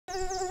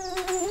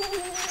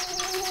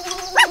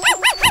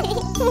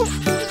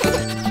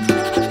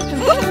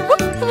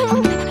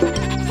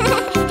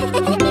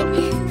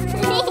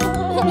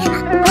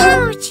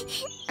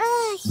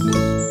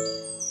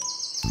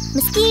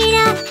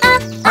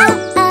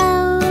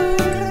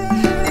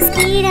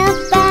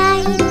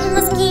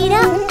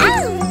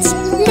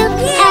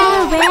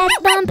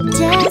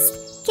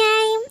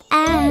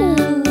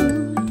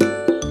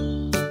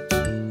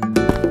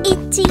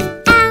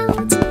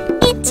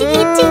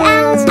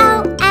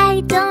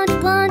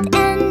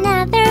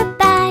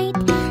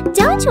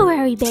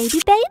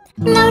baby babe?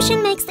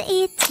 Lotion makes the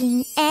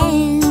itching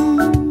end.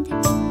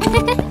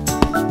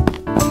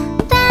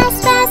 Buzz,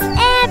 buzz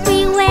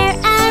everywhere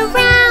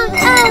around.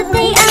 Oh,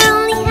 they are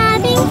only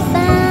having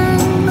fun.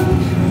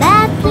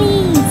 But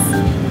please,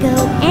 go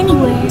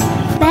anywhere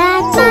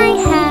but my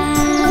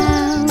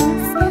house.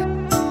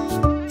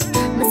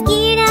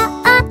 Mosquito,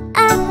 oh,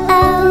 oh,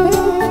 oh.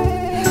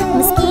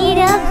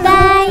 Mosquito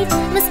bite,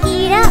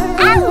 mosquito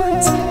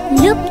out.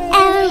 Look,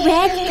 a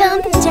red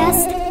bump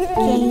just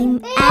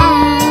came out.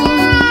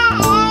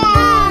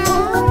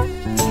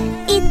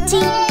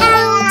 Itchy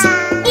out,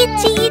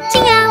 itchy,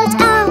 itching out.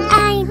 Oh,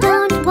 I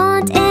don't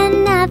want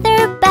another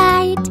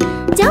bite.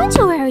 Don't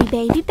you worry,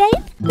 baby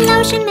babe.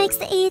 Lotion makes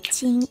the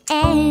itching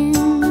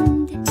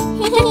end.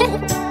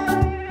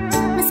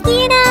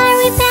 Mosquito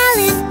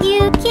repellent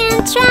you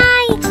can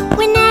try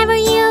whenever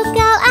you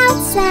go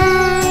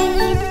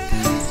outside.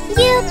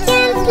 You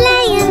can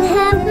play and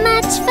have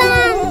much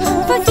fun.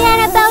 Forget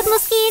about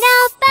mosquito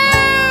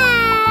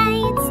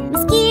bites.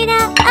 Mosquito,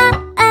 oh,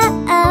 oh,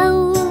 oh.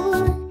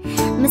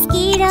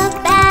 Mosquito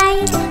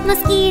bite,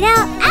 mosquito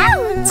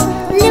out.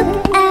 Look,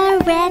 a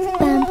red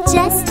bump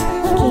just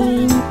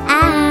came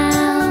out.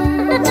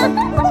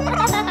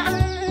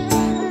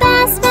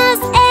 Buzz, buzz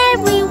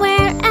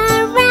everywhere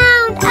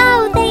around.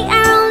 Oh, they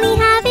are only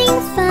having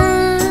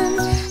fun.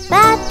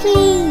 But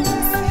please,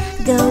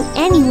 go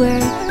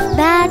anywhere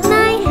but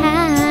my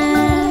house.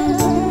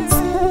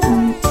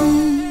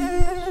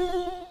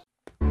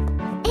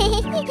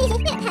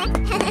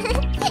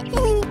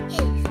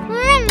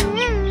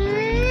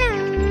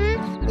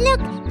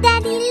 Look,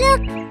 Daddy,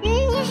 look.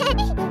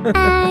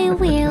 I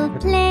will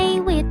play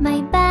with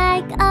my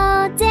bike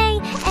all day,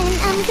 and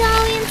I'm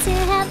going to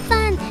have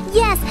fun.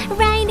 Yes,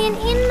 riding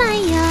in my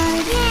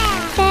yard.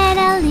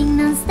 Pedaling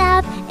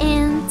non-stop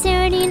and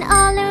turning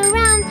all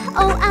around.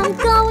 Oh, I'm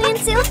going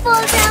to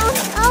fall down.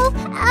 Oh,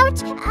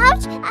 ouch,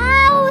 ouch,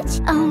 ouch.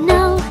 Oh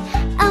no,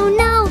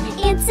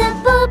 it's a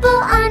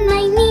boo-boo on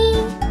my knee.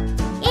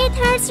 It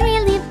hurts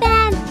really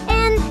bad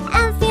and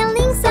I'm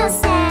feeling so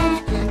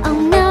sad. Oh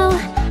no,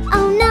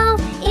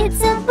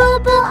 it's a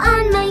boo-boo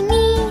on my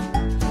knee.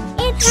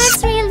 It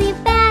hurts really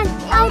bad.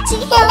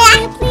 Ouchie, help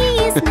me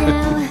please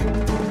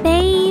now.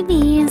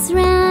 Baby is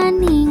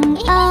running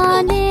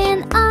on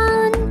and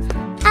on.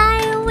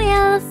 I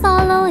will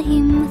follow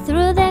him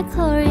through the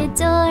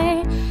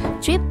corridor.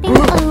 Tripping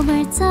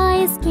over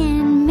toys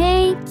can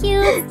make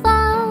you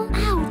fall.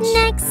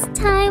 Next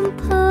time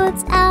put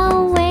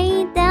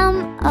away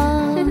them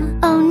all.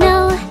 Oh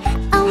no,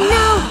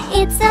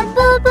 it's a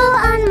boo-boo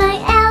on my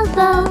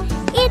elbow.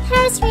 It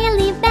hurts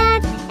really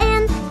bad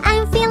and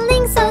I'm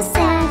feeling so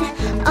sad.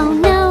 Oh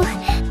no,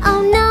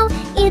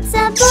 it's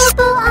a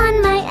boo-boo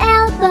on my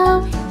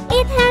elbow.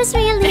 It hurts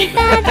really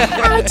bad.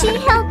 Ouchie,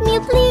 help me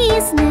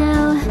please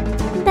now.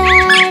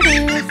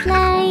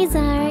 Butterflies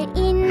are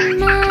in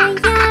my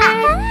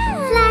yard,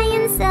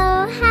 flying so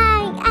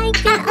high I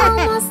can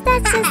almost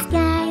touch the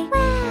sky.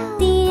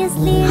 This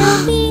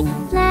little bee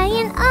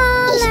flying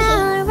all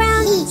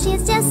around,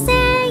 she's just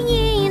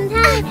saying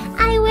hi.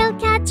 I will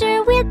catch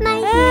her with my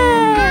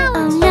hand.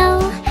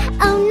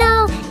 Oh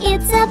no,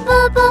 it's a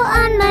boo-boo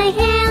on my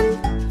hand.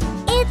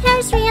 It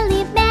hurts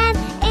really bad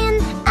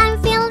and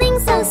I'm feeling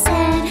so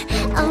sad.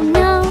 Oh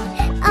no,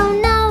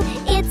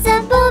 it's a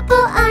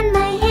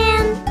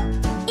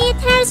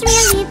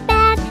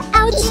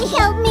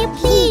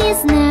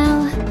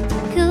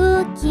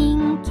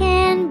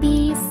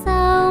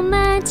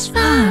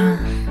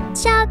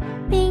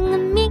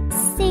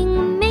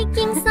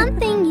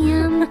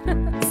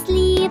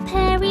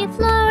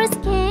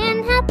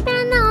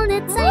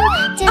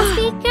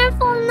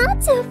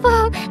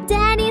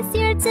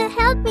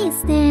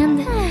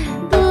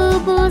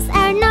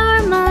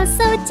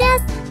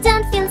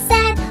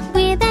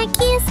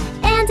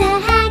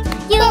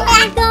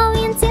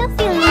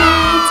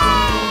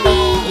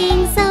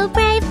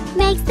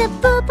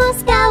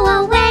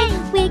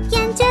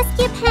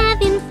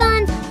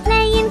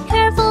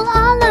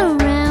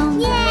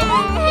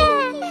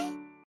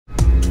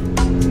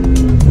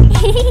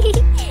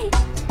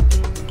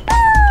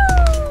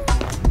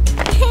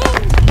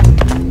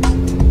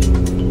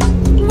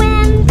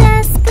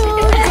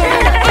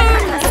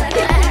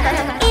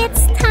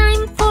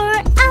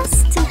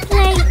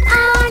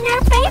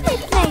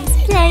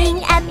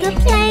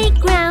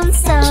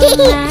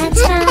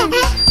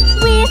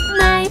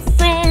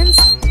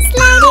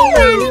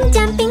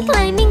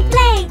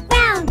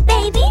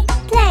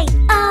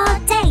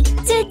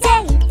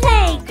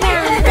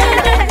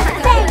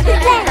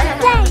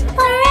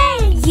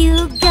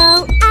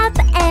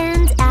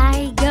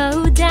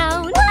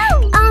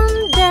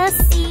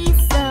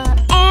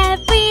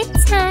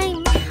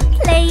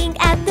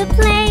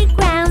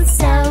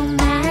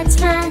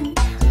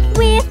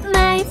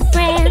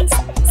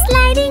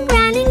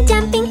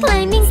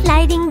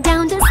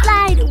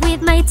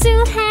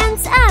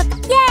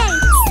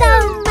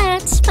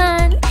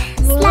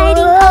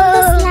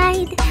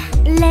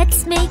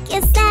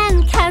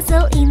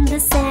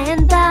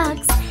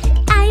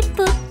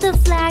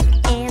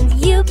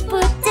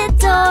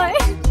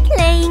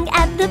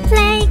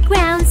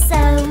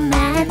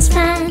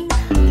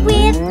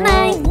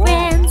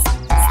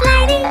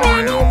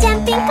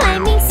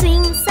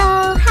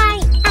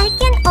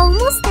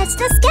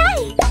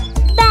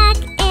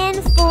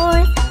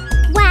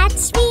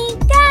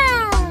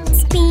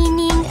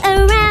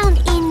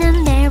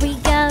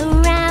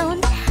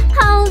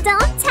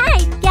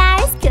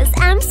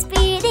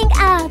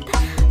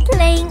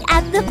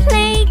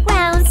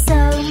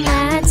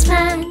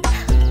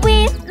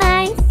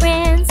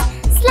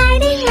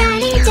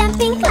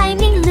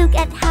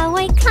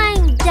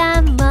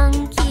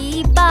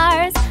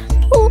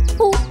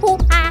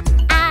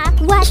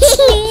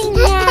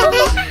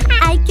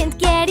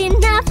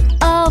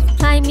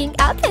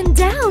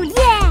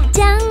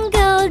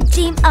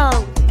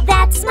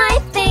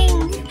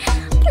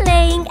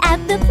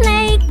the play.